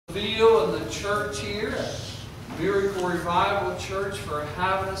Feel in the church here at Miracle Revival Church for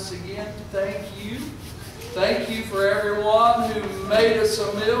having us again. Thank you. Thank you for everyone who made us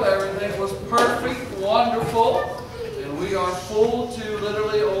a meal. Everything was perfect, wonderful, and we are full to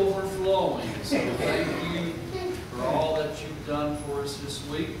literally overflowing. So thank you for all that you've done for us this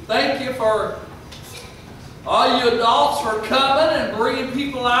week. Thank you for all you adults for coming and bringing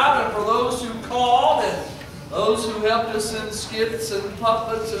people out, and for those who called and those who helped us in skits and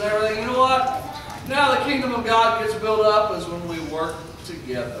puppets and everything. You know what? Now the kingdom of God gets built up is when we work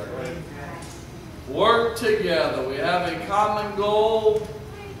together. Work together. We have a common goal.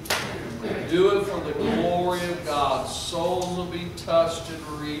 We do it for the glory of God. Souls will be touched and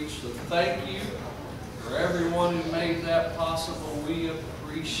reached. So thank you for everyone who made that possible. We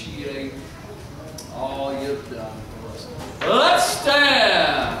appreciate all you've done for us. Let's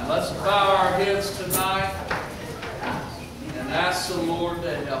stand. Let's bow our heads tonight and ask the Lord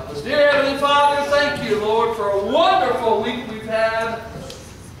to help us. Dear Heavenly Father, thank you, Lord, for a wonderful week we've had.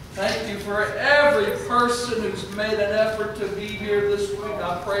 Thank you for every person who's made an effort to be here this week.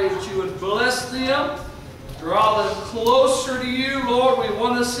 I pray that you would bless them, draw them closer to you. Lord, we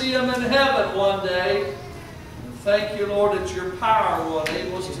want to see them in heaven one day. And thank you, Lord, that your power will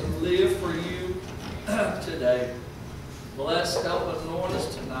enable us to live for you today. Bless, help, and anoint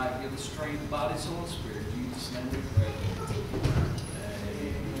us tonight. Give us strength, body, soul, and spirit. In Jesus' name we pray.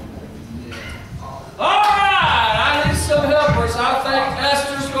 Amen. All right, I need some helpers. I think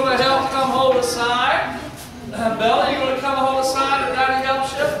Esther's going to help come hold aside. Bella, you going to come hold aside if Daddy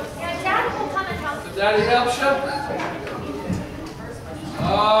helps you? Yeah, Daddy will come and help you. If Daddy helps you?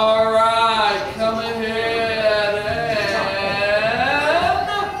 All right, come ahead and...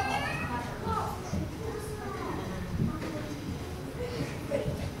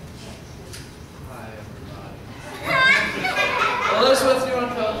 Hi, everybody. Elizabeth, you want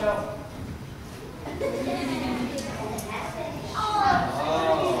to come help?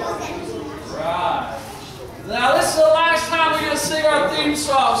 Right. Now this is the last time we're going to sing our theme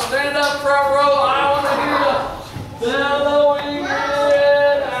song. Stand up front row. I want to hear you bellowing it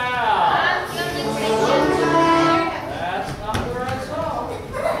out. That's not the right song.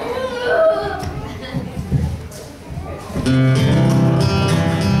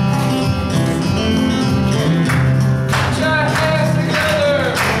 Put your hands together.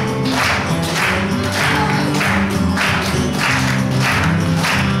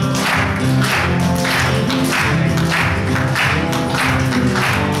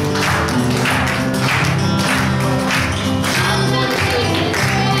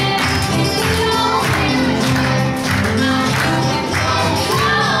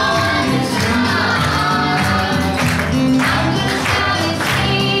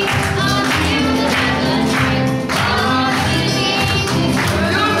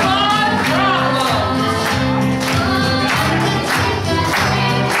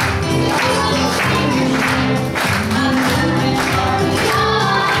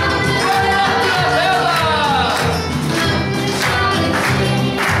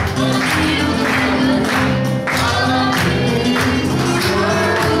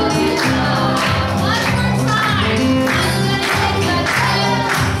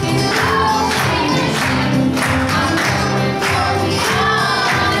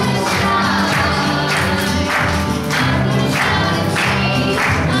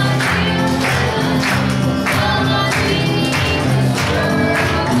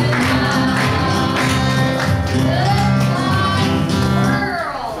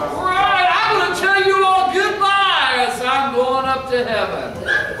 To heaven.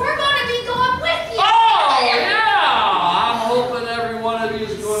 We're going to be going with you. Oh, yeah. I'm hoping every one of you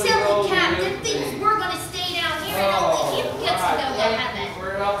is going to go. Silly Captain thinks we're going to stay down here and only you get to go to heaven. Thank you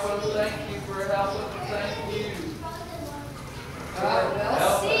for helping. Thank you for helping. Thank you.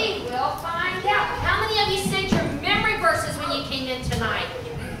 We'll see. We'll find out. How many of you said your memory verses when you came in tonight?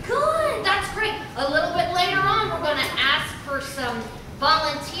 Good. That's great. A little bit later on, we're going to ask for some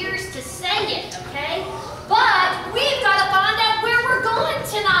volunteers to say it, okay? But we've got to find out where we're going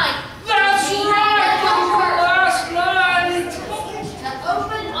tonight. That's right. Last night. To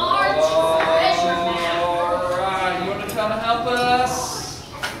open our treasure map. All right. You want to come help us?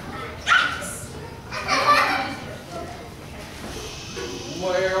 Yes.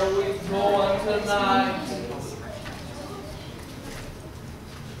 Where are we going tonight?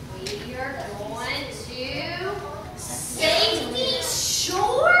 We are going to Safety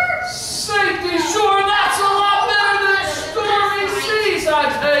Shore. Safety Shore. That's a lot better than Stormy Seas, I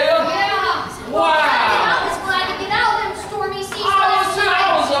tell you. Yeah.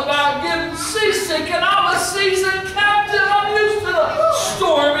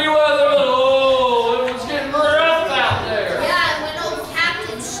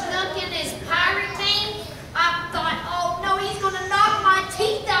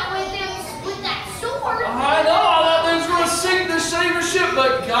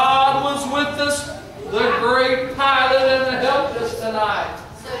 but God was with us, the great pilot, and helped us tonight.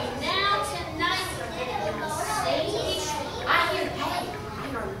 So now tonight we're going to stage. I hear a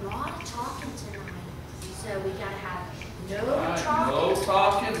lot of talking tonight. So we got to have no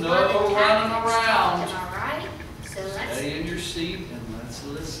talking, no running around. All right? So let's stay in your seat and let's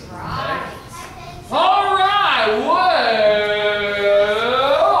listen. Right. Okay? All right.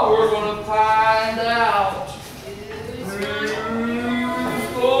 Well, we're going to find out who's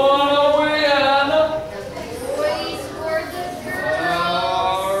going to win. The boys or the girls.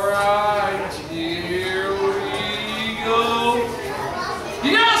 All right. Here we go.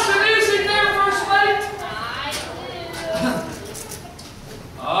 You got some music there, First Mate? I do.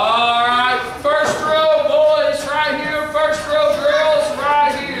 All right. First row, boys, right here. First row, girls,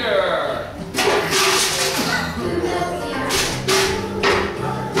 right here.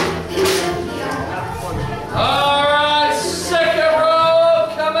 All right, second row,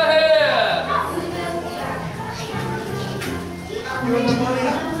 come ahead.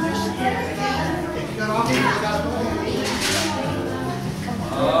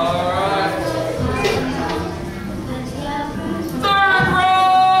 All right. Third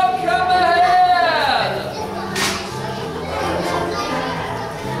row, come ahead.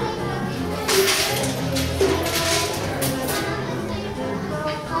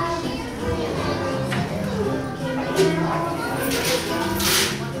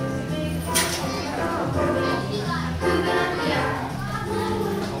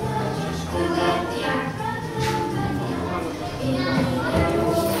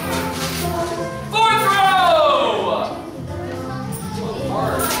 Fourth row.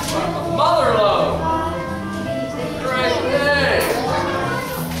 Mother low. Great big.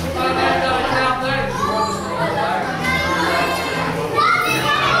 I gotta count that.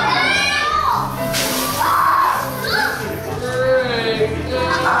 Great.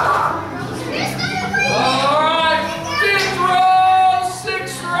 All right. Fifth row,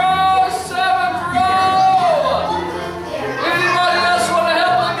 sixth row, seventh row. Anybody else want to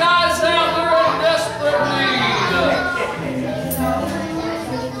help the guys out? They're in desperate need.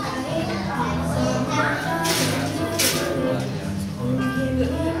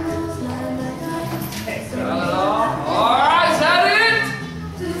 Got it all? All right, is that it?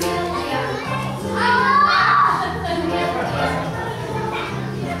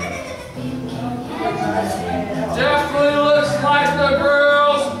 Definitely looks like the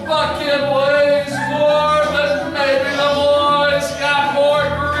girls' bucket weighs more, but maybe the boys got more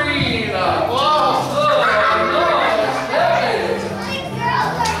green. Whoa! Oh, no, it's heavy.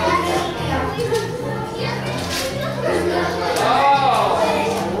 All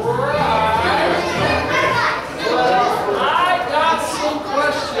right. Well, I got some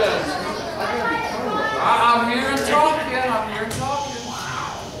questions. I'm here and talking. I'm here and talking.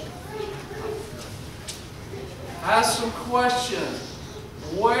 I have some questions.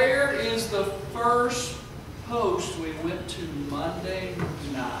 Where is the first post we went to Monday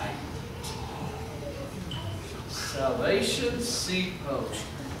night? Salvation Seat Post.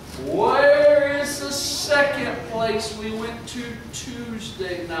 Where is the second place we went to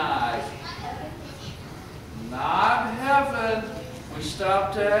Tuesday night? Not heaven. We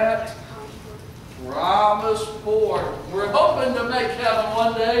stopped at Promise Port. We're hoping to make heaven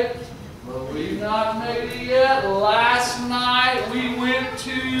one day, but we've not made it yet. Last night we went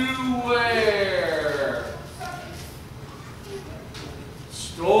to where?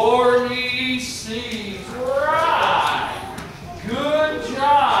 Stormy Seas. Right. Good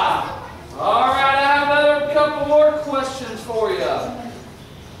job. All right, I have a couple more questions for you.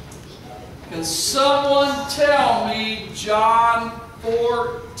 Can someone tell me John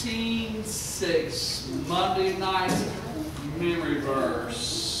 14:6, Monday night memory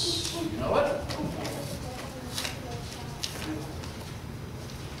verse? You know it?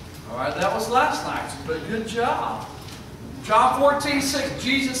 All right, that was last night's, but good job. John 14:6,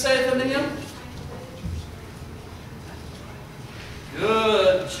 Jesus saith unto him,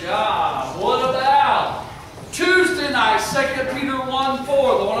 good job. What about Tuesday night, 2 Peter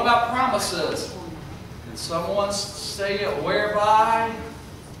 1:4, the one about promises? Can someone say it whereby?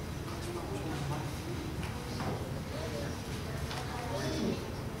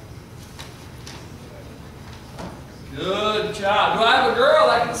 Good job. Do I have a girl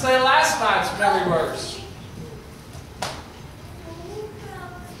that can say last night's memory verse?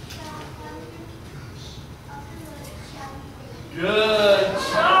 Good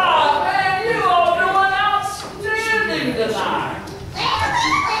job, man. You all doing outstanding tonight.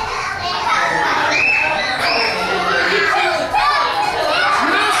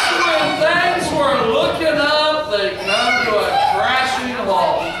 Just when things were looking up, they come to a crashing halt.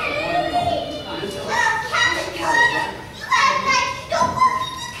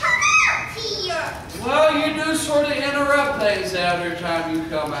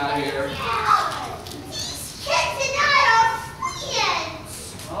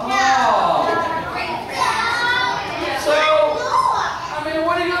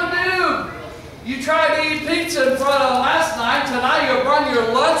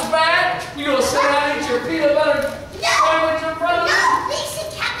 your lunch bag? You gonna sit down and eat your peanut butter sandwich in front of you? No, listen,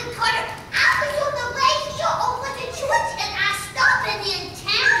 Captain Carter. I was on the way here over to church and I stopped in the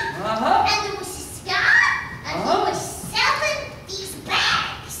town. And there was this guy and he was selling these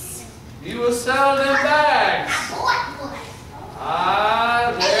bags. He was selling them bags. I bought one. Ah,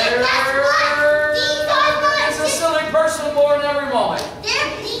 And then guess what? These are not It's a silly person born every moment.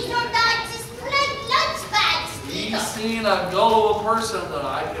 these are not just plain lunch bags. He's seen a gullible person that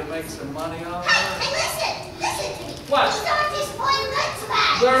I can make some money off of. Hey, listen to me. What? These aren't just plain lunch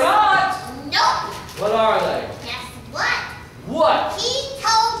bags. They're not. Nope. What are they? Guess what? What? He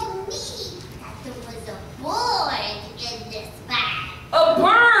told me that there was a bird in this bag. A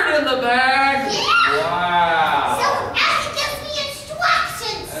bird in the bag? Yeah. Wow. So as he gives me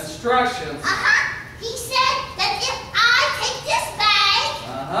instructions. Instructions. He said that if I take this bag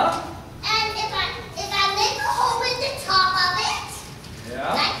and if I make a hole in the top of it,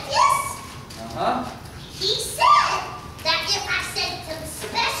 Yeah. like this, he said that if I sent some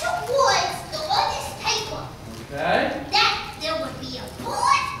special words on this paper, Okay. that there would be a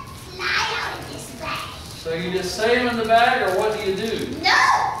bird fly out of this bag. So you just say them in the bag, or what do you do? No,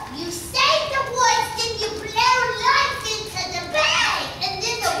 you say the words, then you blow life into the bag, and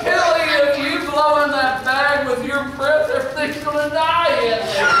then the Kelly, words if you blow in that bag with your breath, everything's gonna die in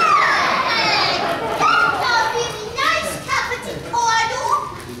there. That's really nice, Captain Carter.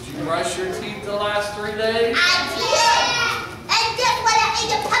 Did you brush your teeth the last 3 days? I did. And guess what? I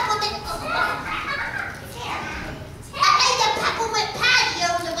ate a peppermint. I ate a peppermint patty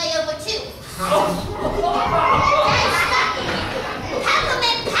on the way over too.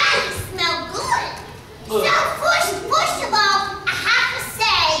 Peppermint patties smell good. So first of all, I have to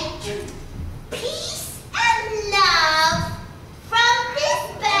say, peace and love. From this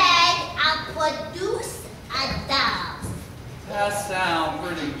bag, I'll produce a dove. That sounds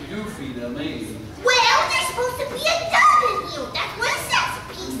pretty goofy to me. Well, there's supposed to be a dove in here. That's what it says.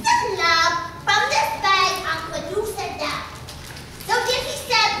 Peace and love. From this bag, I'll produce a dove. So if he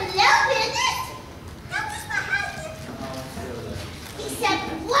said blow in it, how does my husband? He said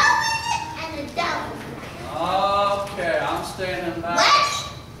blow in it and a dove. Okay, I'm standing back. Ready?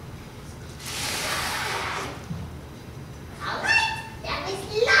 All right. That was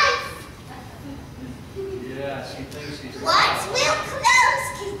life. Yeah, she thinks she's. Watch real close,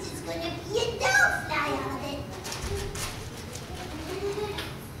 because there's going to be a dove fly out of it.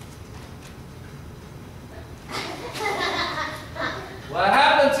 What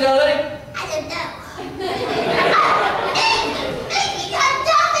happened, Tilly? I don't know. Maybe that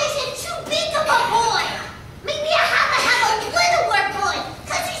dove isn't too big of a boy. Maybe I have to have a littler boy,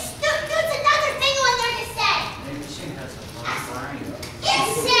 because there's another thing on there to say. Maybe she has a little brain. It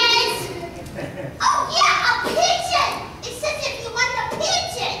says, oh yeah, a pigeon. It says if you want a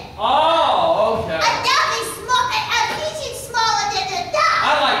pigeon. Oh, okay. A dove is small, a pigeon smaller than a dove.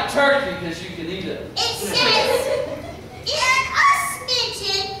 I like turkey because you can eat it. It says, in a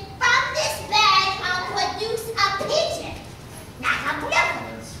smidgen from this bag, I'll produce a pigeon. Not a blue.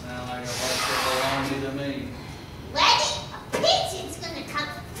 That sounds like a bunch of baloney to me. Ready? A pigeon's gonna come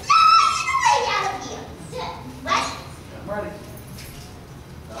flying away out of here. Ready? I'm ready.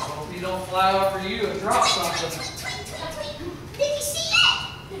 I hope he don't fly over you and drop Tweet, tweet, something. tweet, tweet, tweet, tweet. Did you see it?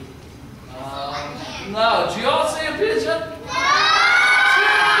 No. Did you all see a pigeon? No!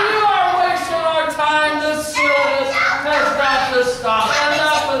 You are wasting our time. This silliness has got to stop.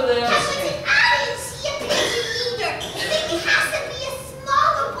 Enough of this. I didn't see a pigeon either. Maybe it has to be a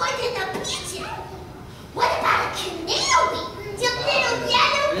smaller boy than a pigeon. What about a canary? The little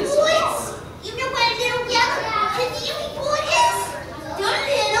yellow boys? You know what a little yellow canary boy is? They're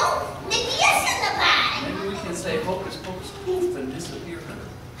little. Maybe it's in the bag. Maybe we can say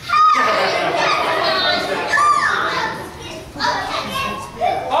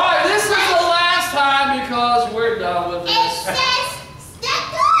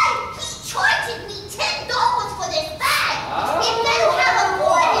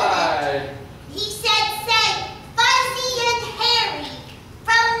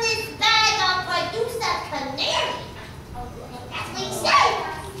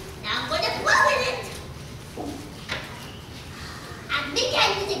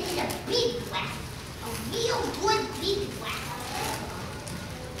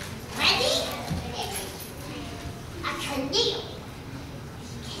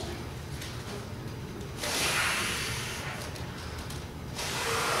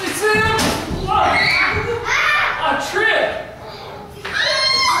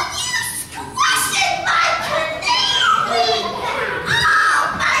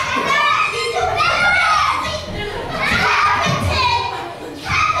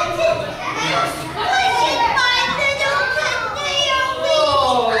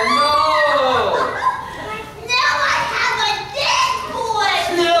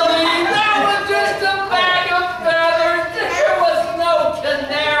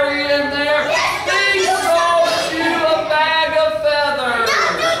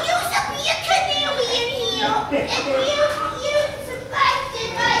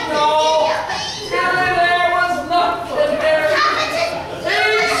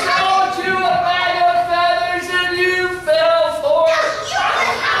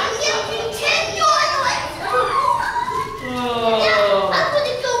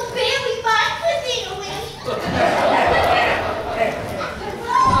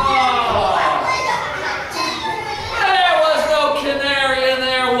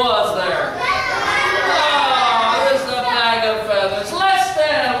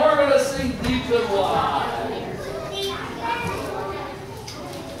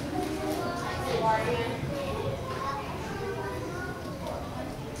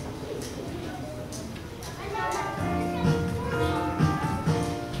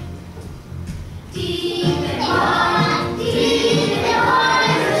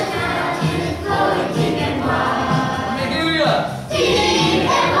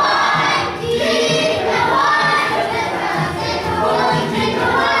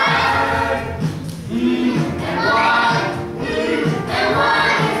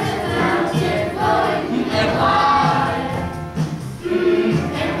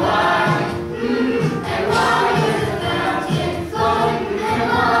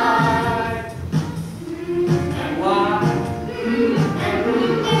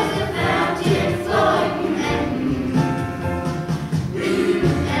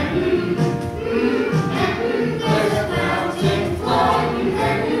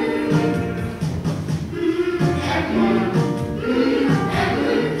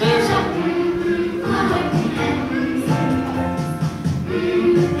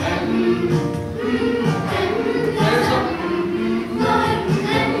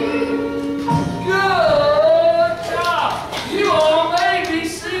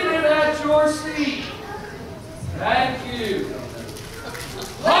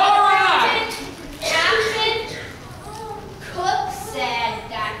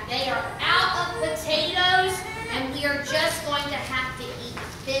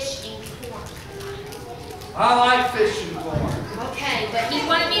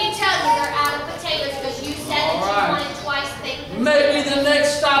the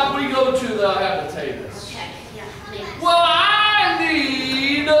next stop we go to, they'll have to take us. Okay, yeah, maybe. Well, I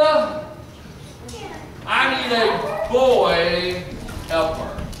need a boy helper.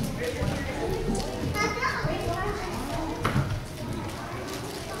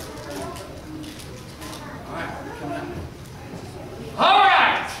 All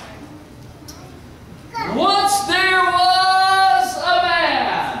right. Once there was a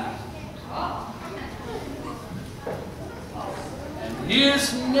man, and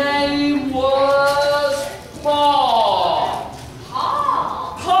his name was Paul.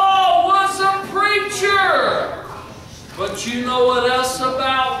 Paul was a preacher. But you know what else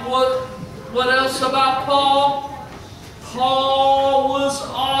about Paul? Paul was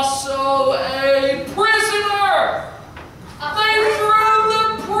also a prisoner. They threw the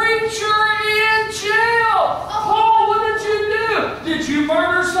preacher in jail. Paul, what did you do? Did you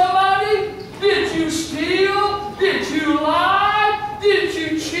murder somebody? Did you steal? Did you lie? Did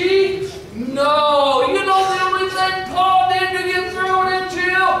you cheat? No. You know the only thing Paul did to get thrown in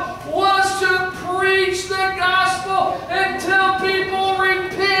jail was to preach the gospel and tell people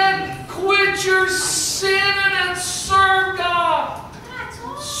repent, quit your sinning, and serve God.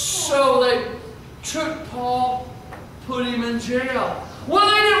 So they took Paul, put him in jail. Well,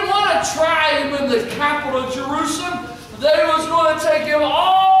 they didn't want to try him in the capital of Jerusalem. They was going to take him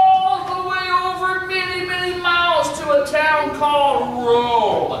all the way over many, many miles to a town called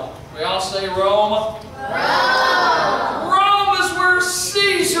Rome. We all say Rome? Rome. Rome is where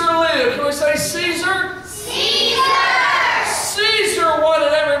Caesar lived. Can we say Caesar? Caesar. Caesar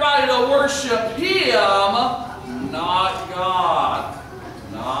wanted everybody to worship him, not God.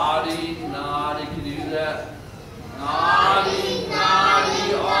 Naughty, naughty. Can you do that? Naughty,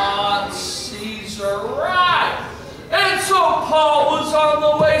 naughty on Caesar, right? And so Paul was on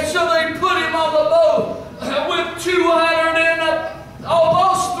the way, so they put him on the boat with 200 and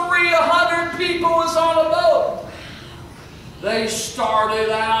almost 300 people was on the boat. They started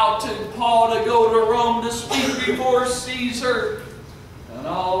out and Paul to go to Rome to speak before Caesar. And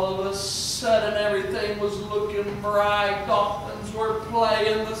all of a sudden everything was looking bright. Dolphins were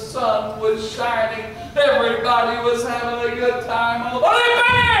playing. The sun was shining. Everybody was having a good time on the boat.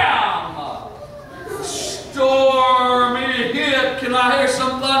 Bam! Stormy hit. Can I hear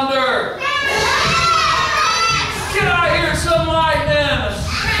some thunder? Can I hear some lightning?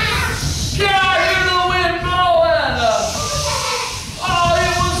 Can I hear the wind blowing? Oh,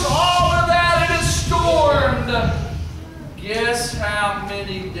 it was all of that and it stormed. Guess how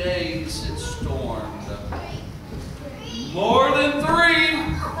many days it stormed? More than 3.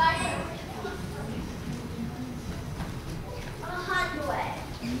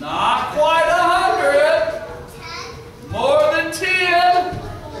 100. Not quite 100. More than 10.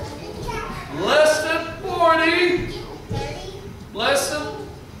 Less than 40. Less than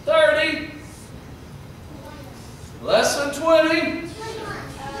 30. Less than 20.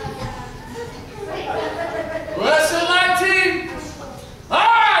 Less than 19. All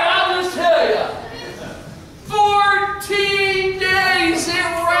right, I'll just tell you. 14 days it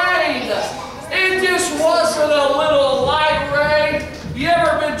rained. It just wasn't a little light rain. You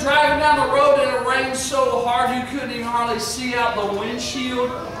ever been driving down the road and it rained so hard you couldn't even hardly see out the windshield?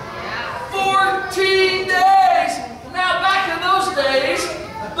 14 days. Now, back in those days,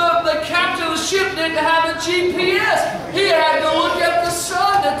 the captain of the ship didn't have a GPS. He had to look at the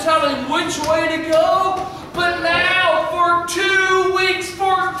sun to tell him which way to go. But now, for 2 weeks,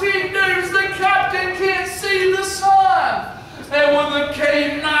 14 days, the captain can't see the sun. And when it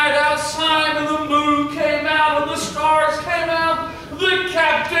came night outside and the moon came out and the stars came out, the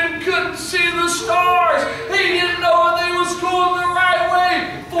captain couldn't see the stars. He didn't know if they was going the right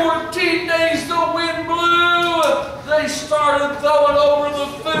way. 14 days the wind blew. They started throwing over the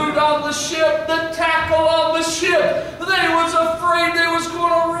food on the ship, the tackle on the ship. They was afraid they was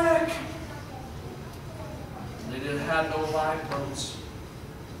going to wreck. They didn't have no lifeboats.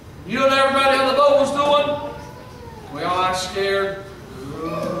 You know what everybody on the boat was doing? We all got scared.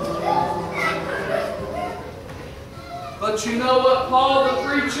 But you know what Paul the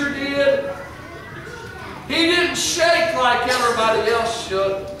preacher did? He didn't shake like everybody else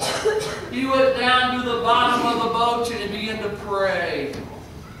should. He went down to the bottom of the boat and he began to pray.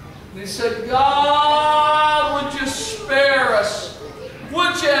 And he said, God, would you spare us?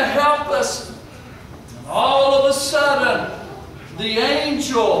 Would you help us? And all of a sudden, the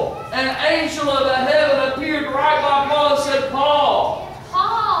angel, an angel of the heaven appeared right by Paul and said, Paul.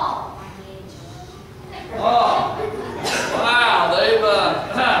 Paul. Oh, wow, they've,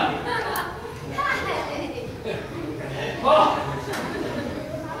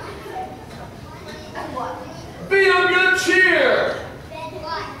 Be of good cheer.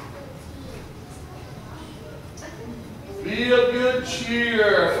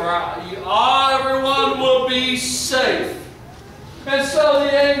 know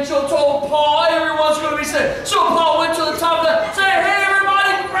the angel told Paul everyone's going to be saved. So Paul went to the top of that, said, hey,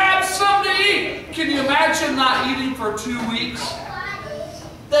 everybody, grab something to eat. Can you imagine not eating for 2 weeks?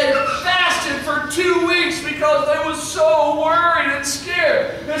 They fasted for 2 weeks because they were so worried and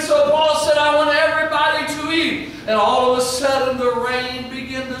scared. And so Paul said, I want everybody to eat. And all of a sudden the rain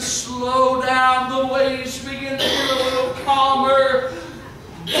began to slow down. The waves began to get a little calmer.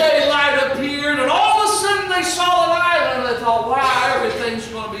 Daylight appeared. And all of a sudden they saw an island. And they thought, wow, everything's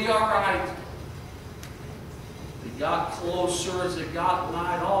going to be all right. They got closer. As it got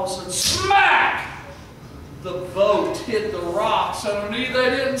night, all of a sudden, smack! The boat hit the rocks underneath. They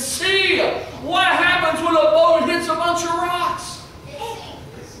didn't see. What happens when a boat hits a bunch of rocks?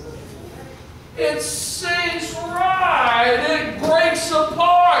 It sinks right. It breaks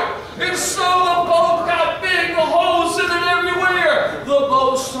apart. And so the boat got big, the holes in it everywhere. The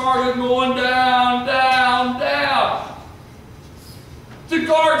boat started going down, down, down. The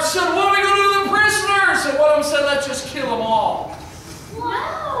guard said, what are we going to do to the prisoners? And one of them said, let's just kill them all.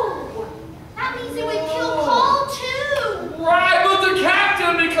 Wow. That means it would kill Paul too. Right, but the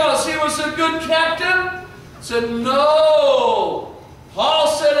captain, because he was a good captain, said no. Paul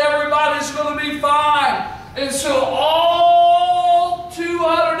said everybody's going to be fine. And so all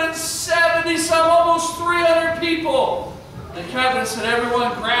 270, some almost 300 people, the captain said,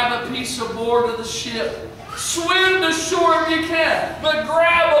 everyone grab a piece of board of the ship. Swim to shore if you can, but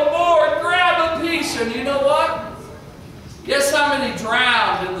grab a board, grab a piece. And you know what? Guess how many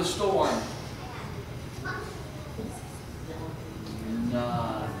drowned in the storm?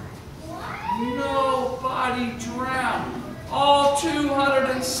 None. Nobody drowned. All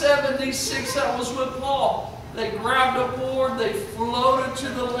 276 that was with Paul, they grabbed a board, they floated to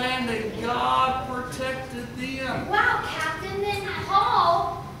the land, and God protected them. Wow, Captain, then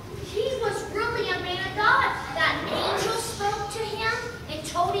Paul, he was really a man of God. That angel spoke to him and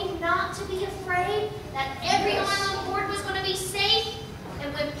told him not to be afraid, that everyone on board was going to be safe.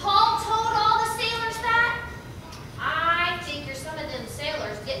 And when Paul told all the sailors that, I figure some of them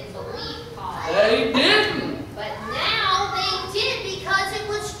sailors didn't believe Paul. They didn't. But now they did because it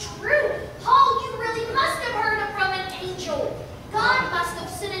was true. Paul, you really must have heard it from an angel. God must have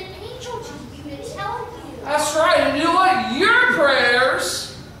sent an angel to you to tell you. That's right. And you know what? Your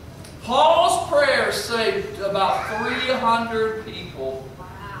prayers, Paul's prayers saved about 300 people.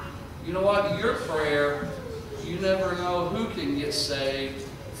 Wow. You know what? Your prayer, you never know who can get saved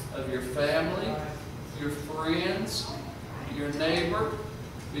of your family, your friends, your neighbor,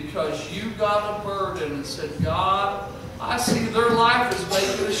 because you got a burden and said, God, I see their life is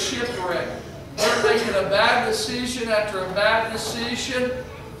making a shipwreck. They're making a bad decision after a bad decision,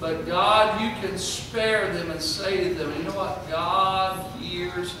 but God, you can spare them and save them. And you know what? God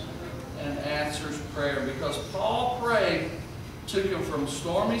hears and answers prayer, because Paul prayed, took him from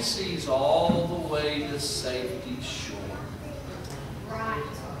stormy seas all the way to safety shore. Right.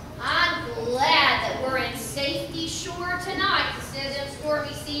 I'm glad that we're in safety shore tonight instead of them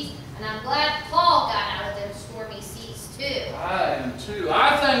stormy seas, and I'm glad Paul got out of them stormy seas too. I am too.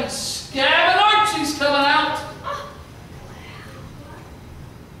 I think Scab and Archie's coming out. Oh.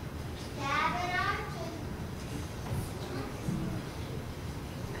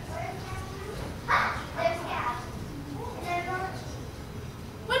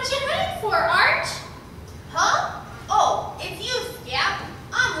 What you waiting for, Arch? Huh? Oh, it's you, Scab.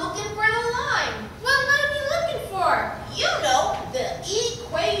 I'm looking for the line. What line are you looking for? You know, the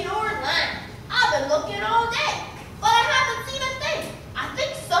equator line. I've been looking all day, but I haven't seen a thing. I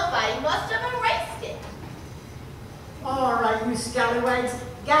think somebody must have erased it. All right, you scallywags,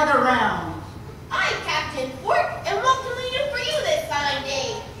 gather round. I'm Captain Fork, and what can we do for you this fine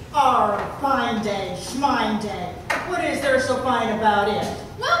day? Our fine day, schmine day. What is there so fine about it?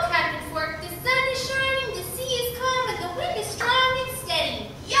 Well, Captain Fork, the sun is shining, the sea is calm, and the wind is strong and steady.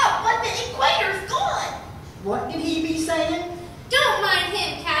 Yeah, but the equator's gone. What did he be saying? Don't mind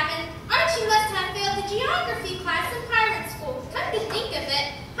him, Captain. Archie must have failed the geography class in pirate school. Come to think of it,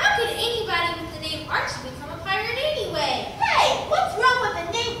 how could anybody with the name Archie become a pirate anyway? Hey, what's wrong with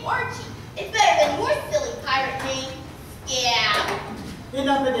the name Archie? It's better than your silly pirate name. Yeah.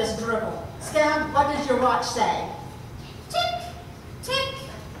 Enough of this dribble. Scab, what does your watch say? Tick, tick,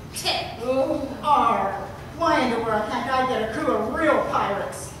 tick. Oh, arr. Why in the world can't I get a crew of real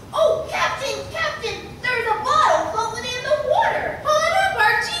pirates? Oh, Captain, there's a bottle floating in the water. Pull it up,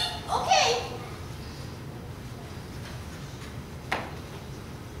 Archie. Okay.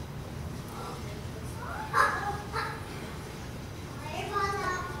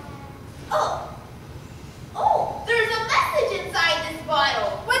 Oh, there's a message inside this bottle.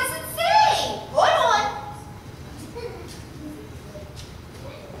 What's it say? Hold on.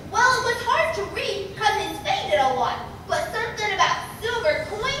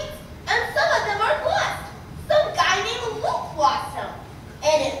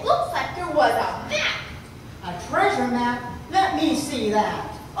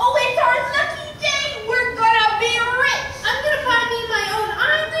 Oh, it's our lucky day. We're gonna be rich. I'm gonna buy me my own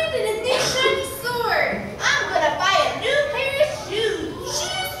island and a new shiny sword. I'm gonna buy a new pair of shoes.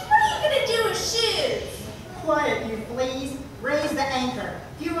 Shoes? What are you gonna do with shoes? Quiet, you fleas. Raise the anchor,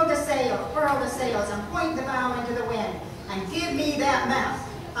 fuel the sail, furl the sails, and point the bow into the wind. And give me that map.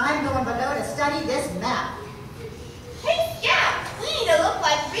 I'm going below to study this map. Hey, Scout, we need to look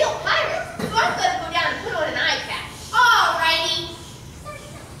like real pirates. So I'm gonna go down and put on an eye patch. Alrighty.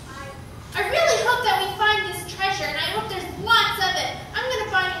 I really hope that we find this treasure, and I hope there's lots of it. I'm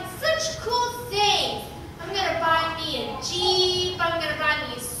gonna buy me such cool things. I'm gonna buy me a Jeep. I'm gonna buy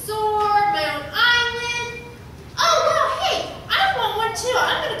me a sword, my own island. Oh, well, hey, I want one too.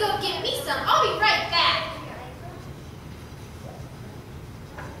 I'm gonna go get me some. I'll be right back.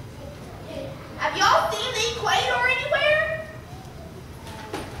 Have y'all seen the equator anywhere?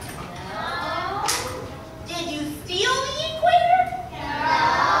 No. Did you steal the equator?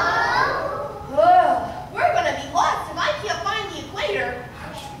 No. Oh, we're gonna be lost if I can't find the equator.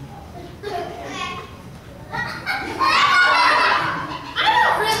 I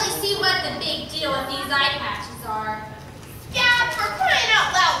don't really see what the big deal with these eye patches are. Scout, for crying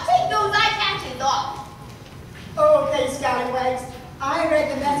out loud, take those eye patches off. Okay, Scallywags. I read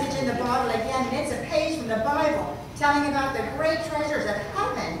the message in the bottle again, and it's a page from the Bible telling about the great treasures of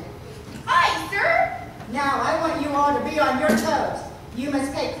heaven. Aye, sir. Now, I want you all to be on your toes. You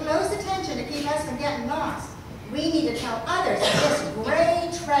must pay close attention to keep us from getting lost. We need to tell others of this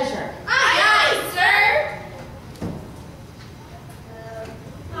great treasure. Aye, sir.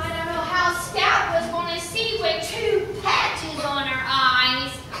 I don't know how Scout was going to see with two patches on her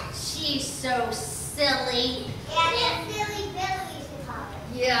eyes. She's so silly. Yeah, silly Billy.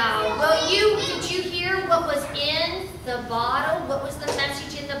 Yeah, well, did you hear what was in the bottle? What was the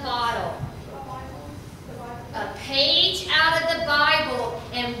message in the bottle? A page out of the Bible.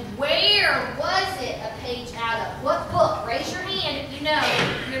 And where was it a page out of? What book? Raise your hand if you know.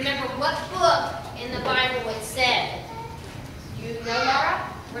 You remember what book in the Bible it said? You know, Laura?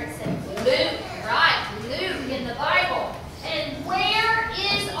 Where it said Luke, right? Luke in the Bible. And where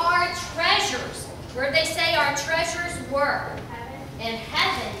is our treasures? Where they say our treasures were? In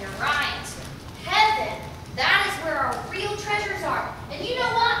heaven, you're right. Heaven, that is where our real treasures are. And you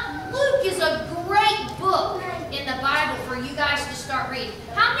know what? Luke is a great book in the Bible for you guys to start reading.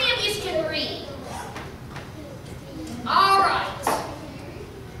 How many of you can read? All right.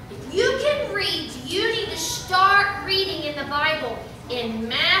 If you can read, you need to start reading in the Bible in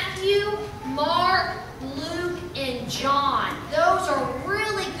Matthew, Mark, Luke, and John. Those are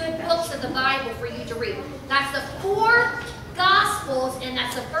really good books of the Bible for you to read. That's the 4 Gospels, and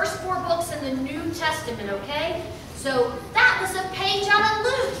that's the first 4 books in the New Testament, okay? So that was a page out of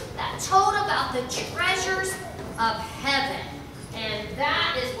Luke that told about the treasures of heaven. And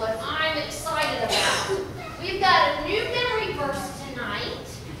that is what I'm excited about. We've got a new memory verse tonight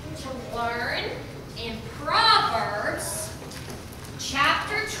to learn in Proverbs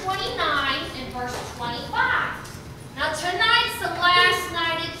chapter 29 and verse 25. Now tonight's the last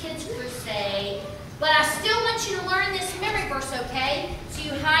night of Kids Crusade, but I still want you to learn this memory verse, okay? So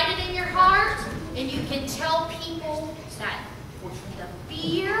you hide it in your heart, and you can tell people that the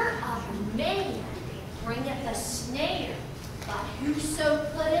fear of man bringeth a snare, but whoso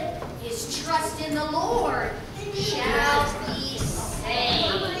putteth his trust in the Lord shall be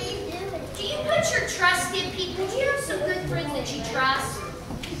saved. Do you put your trust in people? Do you have some good friends that you trust?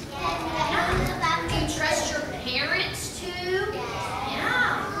 Do you trust your parents too?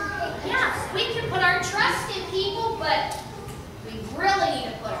 Yeah. Yes, we can put our trust in people, but we really need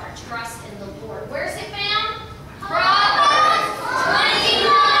to put our trust in the Lord. Where's it found? Proverbs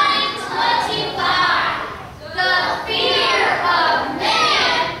 29:25. The fear of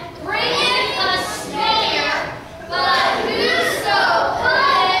man bringeth a snare, but whoso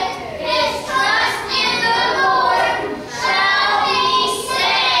putteth his trust in the Lord shall be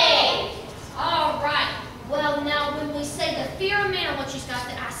saved. All right. Well, now when we say the fear of man, I want you guys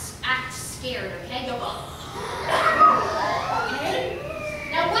to act scared, okay? Go on. Okay?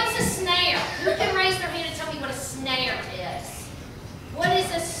 Now, what's a snare? Who can raise their hand and tell me what a snare is? What is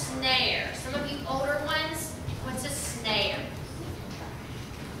a snare? Some of you older ones, what's a snare?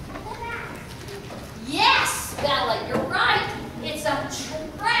 Yes, Bella, you're right. It's a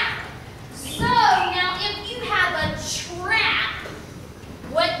trap. So, now if you have a trap,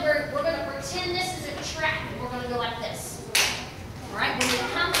 we're going to pretend this is a trap. We're going to go like this. All right, when it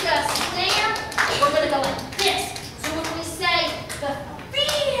comes to a snare, we're going to go like this. So when we say, the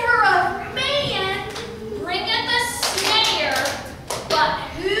fear of man bringeth a snare, but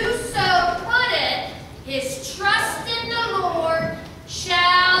whoso putteth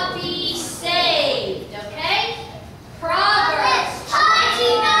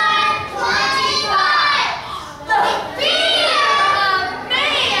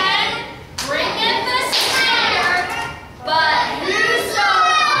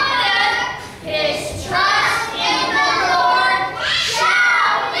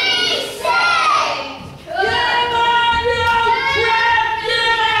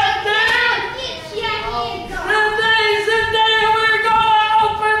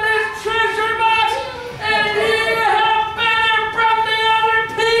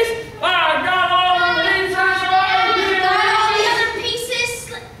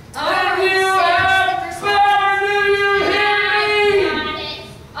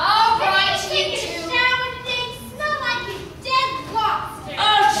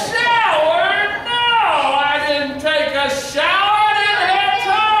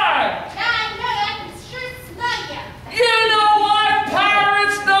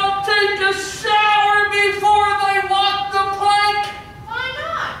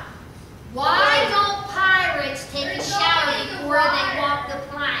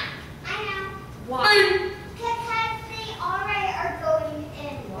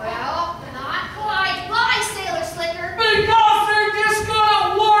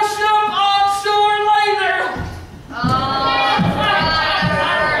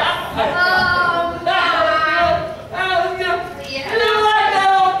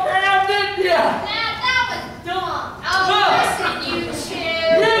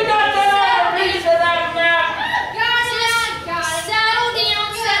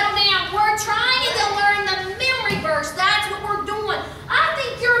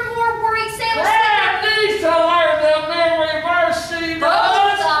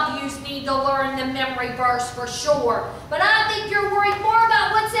for sure. But I think you're worried more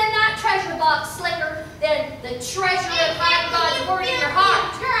about what's in that treasure box, Slicker, than the treasure of hiding God's word in your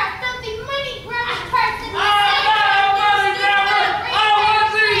heart. You're a filthy money grabbing person.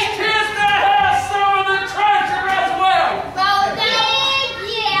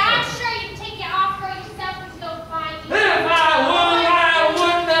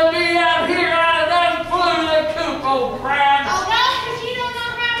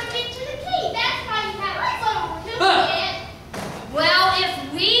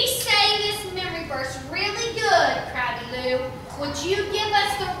 Would you give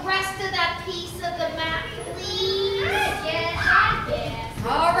us the rest of that piece of the map, please? Yes, I guess.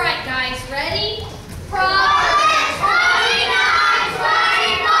 All right, guys, ready? Proverbs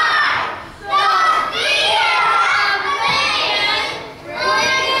 29:25. The fear of man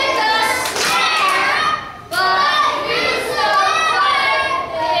bringeth a snare, but whoso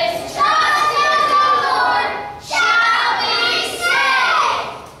putteth his trust in the Lord shall be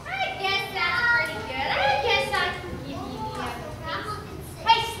saved. I guess that's pretty good. I guess I can give you the other.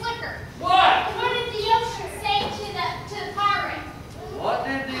 Hey, Slicker. What? What did the ocean say to the pirate? What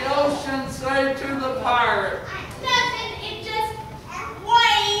did the ocean say to the pirate? Nothing. It just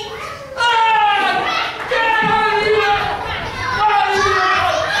waved.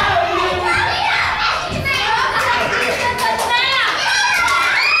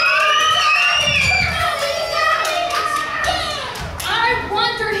 I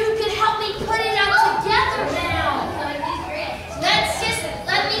wonder who could help me put it out together now.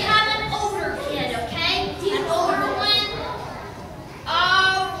 Let me have an older kid, okay? An older one.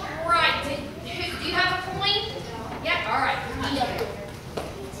 All right. Do you have a coin? Yeah. All right. Okay.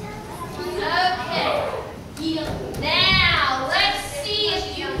 Now let's see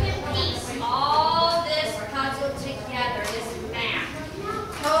if you can piece all this puzzle together. This map.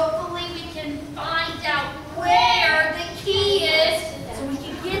 Hopefully we can find out where the key is so we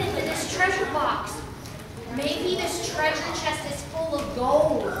can get into this treasure box. Maybe this treasure chest is full of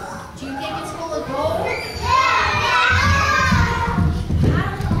gold. Do you think it's full of gold? I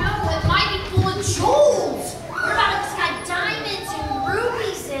don't know. It might be full of jewels. What about if it's got diamonds and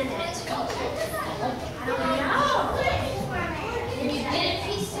rubies in it? I don't know. Can you get it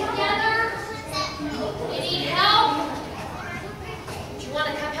pieced together? You need help? Do you want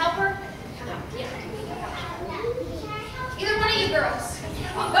to come help her? Come on, yeah. Either one of you girls.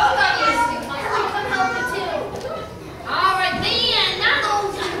 Both of you. Come help me too. All right, then. Now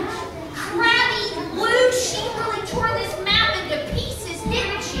those crabby Lou, she really tore this map into pieces,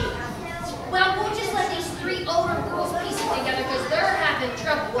 didn't she? Well, we'll just let these three older girls piece it together because they're having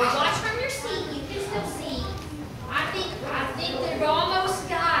trouble. Well, watch from your seat. You can still see. I think they've almost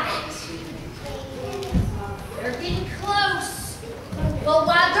got it. They're getting close. Well,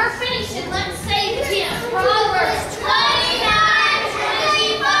 while they're finishing, let's say it again. Proverbs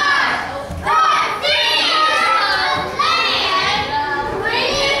 29:25. The fear of man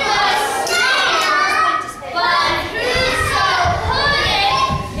bringeth a snare, but whoso putteth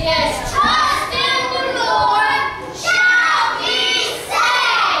his trust in the Lord shall be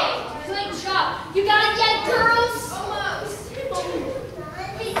saved. Good job. You got it yet, girls? Almost.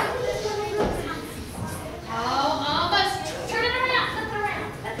 Oh, almost. Turn it around. Flip it around.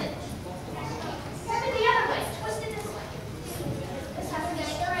 That's it. Flip it the other way. Twist it this way. This has to be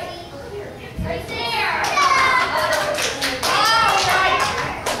straight. Right there. All right.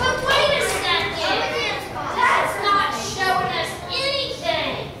 But wait a second. That's not showing us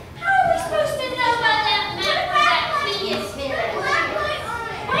anything. How are we supposed to know by that map where that key is hidden?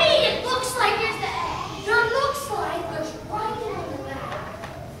 Wait, it looks like there's writing on the back.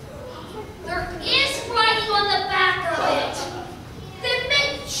 There is writing on the back of it. Then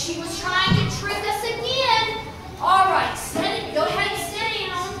maybe she was trying to trick us again. All right, go ahead and sit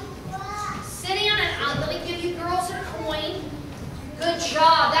down. Sit down and let me give you girls a coin. Good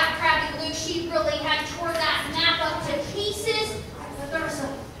job. That crabby Lou, she really had tore that map up to pieces.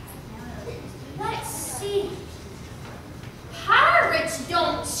 Let's see. Pirates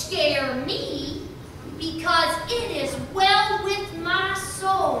don't scare me because it is well with my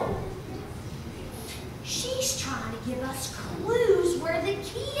soul. She's trying to give us clues where the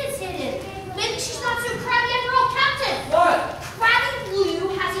key is hidden. Maybe she's not so crabby after all, Captain. What? Crabby Blue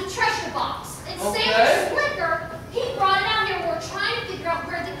has a treasure box. And Okay. Sam Slicker, he brought it out here. We're trying to figure out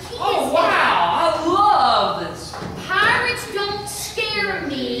where the key is Oh, hidden. wow. I love this. Pirates don't scare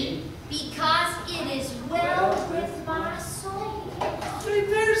me because it is well with my soul. Hey,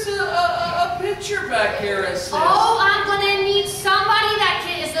 there's a picture back here that says. Oh, I'm going to need somebody that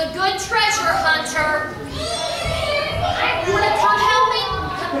is a good treasure hunter. You want to come help me?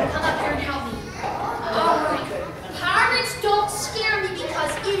 Come up here and help me. All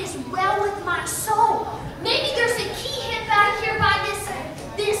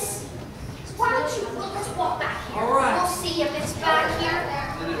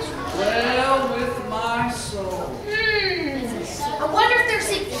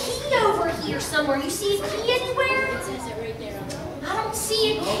somewhere. You see a key anywhere? It says it right there. I don't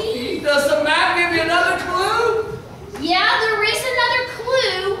see a key. Does the map give you another clue? Yeah, there is another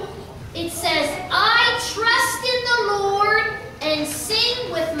clue. It says, I trust in the Lord and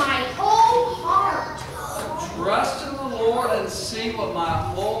sing with my whole heart. Trust in the Lord and sing with my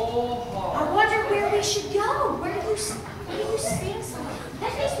whole I heart. wonder where we should go. Where do you sing something?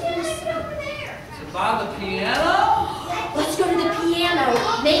 That needs to be over there. Is it by the piano? Let's go to the piano.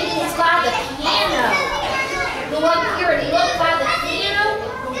 Maybe it's by the piano. Go up here and look by the piano.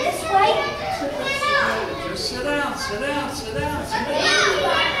 Go this way. Just sit down, sit down, sit down, sit down.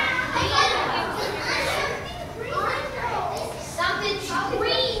 Something's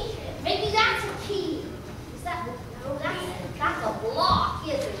green. Maybe that's a key. Is that? No, that's a block,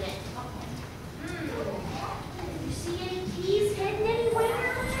 isn't it? You see any keys hidden anywhere?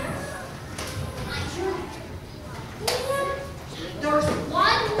 There's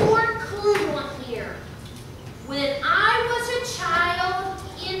one more clue on here. When I was a child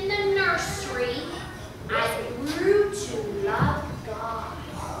in the nursery, I grew to love God.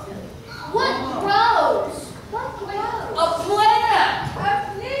 What grows? What grows? A plant!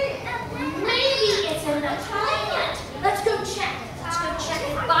 Maybe it's in the plant. Let's go check. Let's go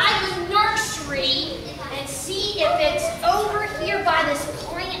check by the nursery and see if it's over here by this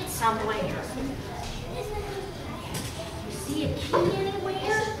plant somewhere. You see a key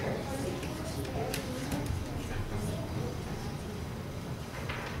anywhere?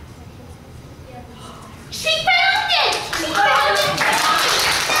 She found it! She found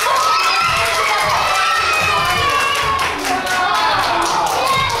it!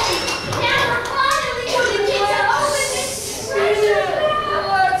 Now we're finally going to get to open this treasure.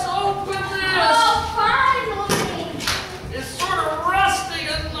 Let's open this! Oh, finally! It's sort of rusty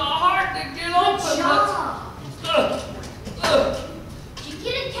and hard to get open. Good job. Ugh. Did you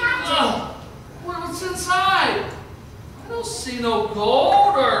get it, Captain? What's inside? I don't see no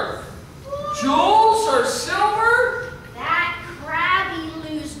gold or jewels or silver. That Krabby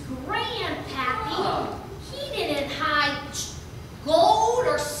Lou's grandpappy, he didn't hide gold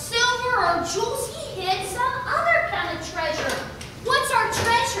or silver or jewels. He hid some other kind of treasure. What's our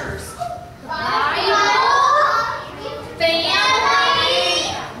treasures? The Bible,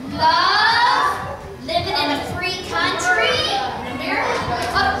 family, love, living in a free country, in America,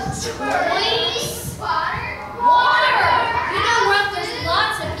 toys, water. You know, Ruff, there's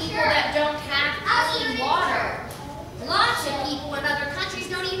lots of people that don't have clean water. Lots of people in other countries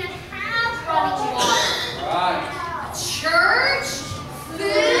don't even have running water. Right. Church, food,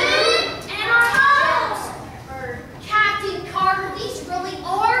 and our homes. Captain Carter, these really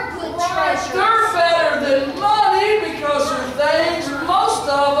are good treasures. They're better than money because they're things, most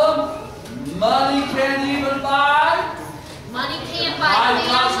of them, money can't even buy. Money can't buy By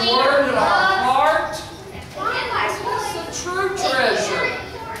God's family word or in our love. heart. It's It's a true treasure.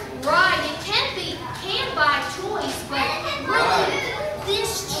 Right, it can buy toys, but really,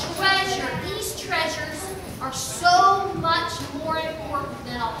 these treasures are so much more important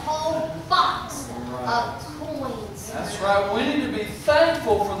than a whole box of coins. That's right. We need to be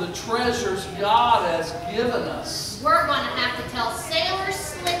thankful for the treasures God has given us. We're going to have to tell Sailor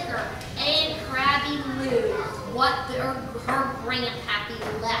Slicker and Krabby Lou what her grandpappy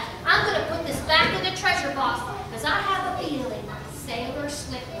left. I'm going to put this back in the treasure box because I have a feeling Sailor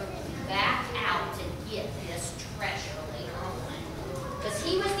Slicker will be back out to get this treasure later on. Because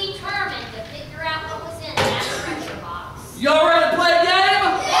he was determined to figure out what was in that treasure box. Y'all ready to play a game?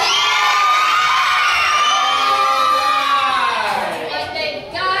 But they've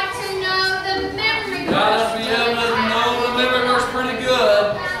got to know the memory Gotta be able to know the memory verse pretty good.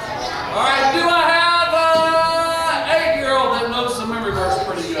 All right, do I have an 8-year-old that knows the memory verse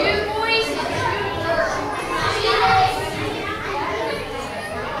pretty Two good? boys.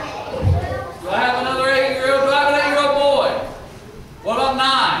 Do I have another 8-year-old? Do I have an 8-year-old boy? What about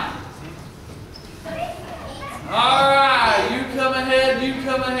 9? All right, you come ahead, you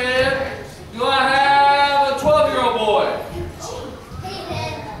come ahead. Do I have a 12-year-old boy?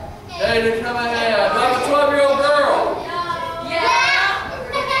 Hey, to come ahead. Do I have a 12-year-old girl? Yeah,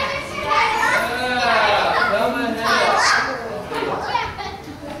 come ahead.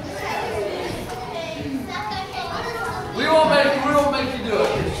 We won't make you do it.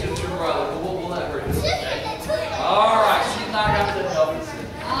 It's your brother, but we'll let her do it. All right, she's not got to help us.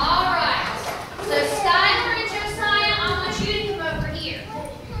 All right. So Skylar and Josiah, I want you to come over here.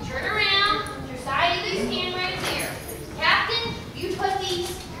 Turn around. Josiah, you stand right here. Captain, you put these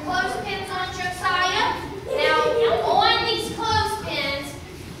clothespins on Josiah. Now, on these clothespins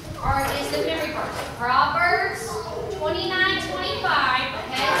is the memory verse. Proverbs 29:25.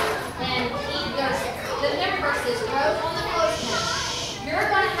 Okay, and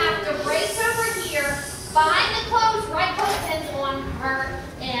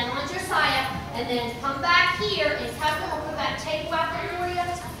then come back here and Kevin will put that table out there for you,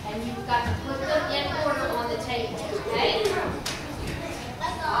 and you've got to put them in order on the table, okay?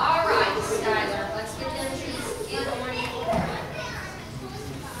 All right, Skylar, let's get them trees in order.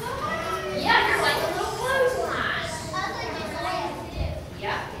 Yeah, you're like a little clothesline.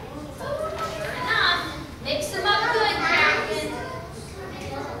 Yep. Sure enough. Mix them up good, Captain.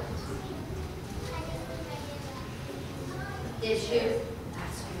 Is you?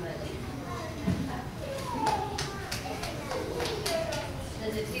 That's good.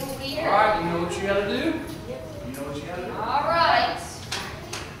 Does it feel weird? All right, you know what you got to do? You know what you got to do? All right.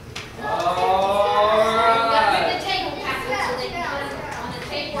 All You got to right. bring the table, Captain, so they can put it on the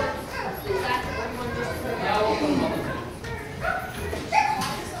table. Exactly what you want to just put it Now we'll put them on.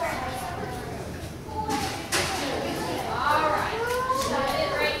 All right. Put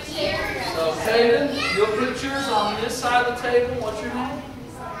it right here. So, Caden, you'll put yours on this side of the table. What's your name?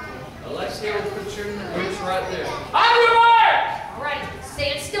 Alexia will put yours right there. On your mark! All right.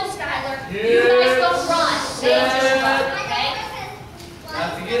 Stand still, Skylar. Yes, You guys don't run. They just run, okay?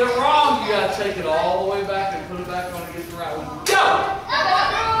 Now, if you get it wrong, you got to take it all the way back and put it back on and get the right one. Go!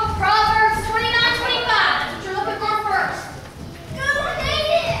 Proverbs 29:25. That's what you're looking for first.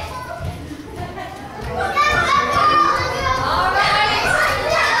 All right.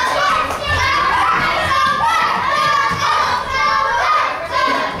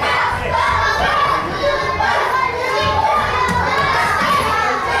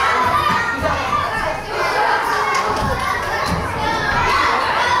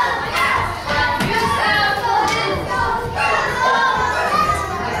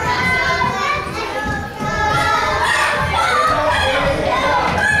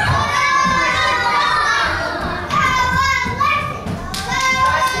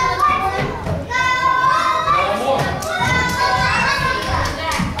 One more.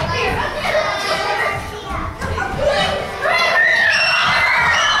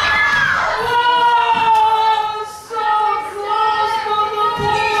 Oh, so close, but the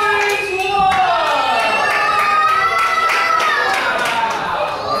boys won!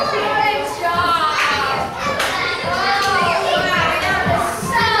 Great job. Oh, wow. That was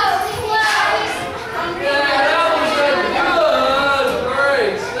so close. Yeah, that was a good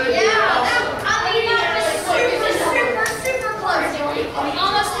race. They did Yeah, awesome. I mean, that was super close. We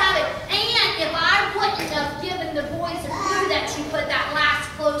almost have it. And if I wouldn't have given the boys a clue that you put that last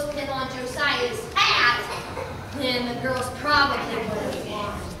clothespin on Josiah's hat, then the girls probably would have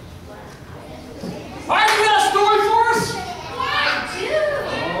won. All right, you got a story for us? I do.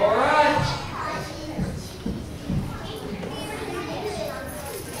 All right.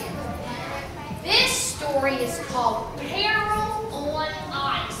 This story is called Peril on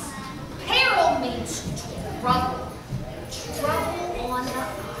Ice. Peril means trouble. Trouble on the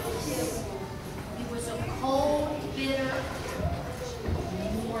ice. It was a cold, bitter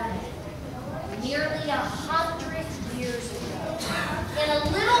morning, nearly 100 years ago, in a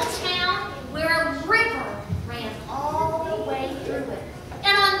little town where a river ran all the way through it.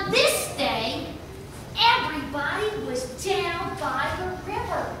 And on this day, everybody was down by the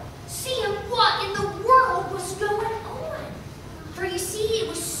river, seeing what in the world was going on. For you see, it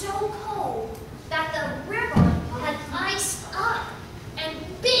was so cold that the river had iced up, and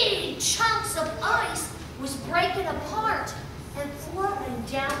big chunks of ice was breaking apart and floating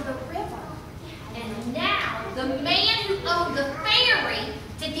down the river. And now, the man who owned the ferry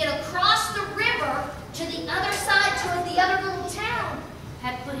to get across the river to the other side, to the other little town,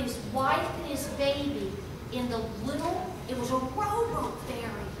 had put his wife and his baby in the little, it was a rowboat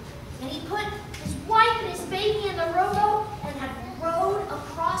ferry. And he put his wife and his baby in the rowboat and had rowed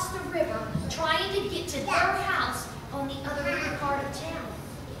across the river, trying to get to their house on the other part of town.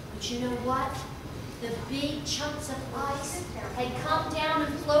 But you know what? The big chunks of ice had come down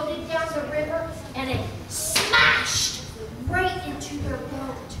and floated down the river, and it smashed right into their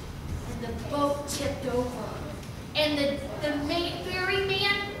boat. And the boat tipped over. And the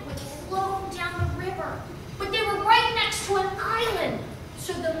ferryman would float down the river. But they were right next to an island.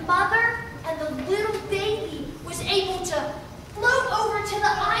 So the mother and the little baby was able to float over to the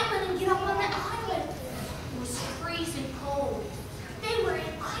island and get up on the island. It was freezing cold. They were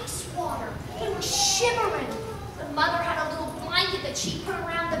in ice water. They were shivering. The mother had a little blanket that she put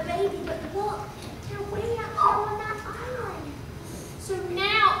around the baby, but look, they're way out there on that island. So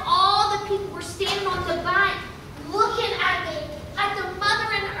now all the people were standing on the bank looking at the mother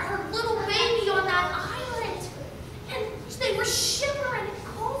and her little baby on that island. And they were shivering and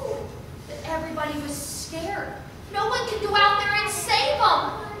cold. But everybody was scared. No one could go out there and save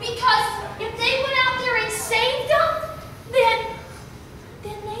them. Because if they went out there and saved them, then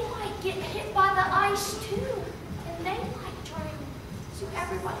they might get hit by the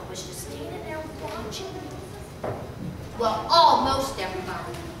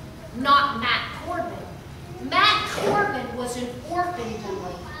not Matt Corbin. Matt Corbin was an orphan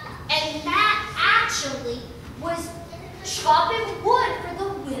boy, and Matt actually was chopping wood for the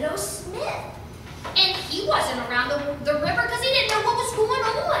widow Smith. And he wasn't around the river because he didn't know what was going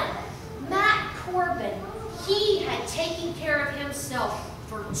on. Matt Corbin, he had taken care of himself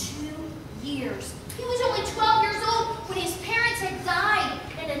for 2 years. He was only 12 years old when his parents had died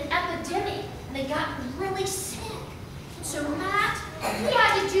in an epidemic and they got really sick. So Matt, he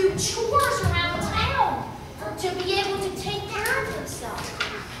had to do chores around town to be able to take care of himself.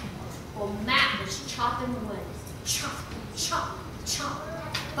 Well, Matt was chopping wood. Chop, chop, chop.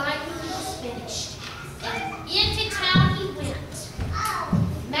 Finally, he was finished. And into town he went.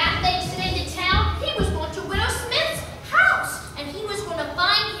 Matt makes it into town. He was going to Widow Smith's house, and he was going to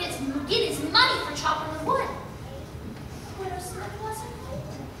get his money for chopping the wood. Widow Smith wasn't home.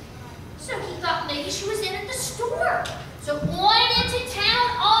 So he thought maybe she was in at the store. So on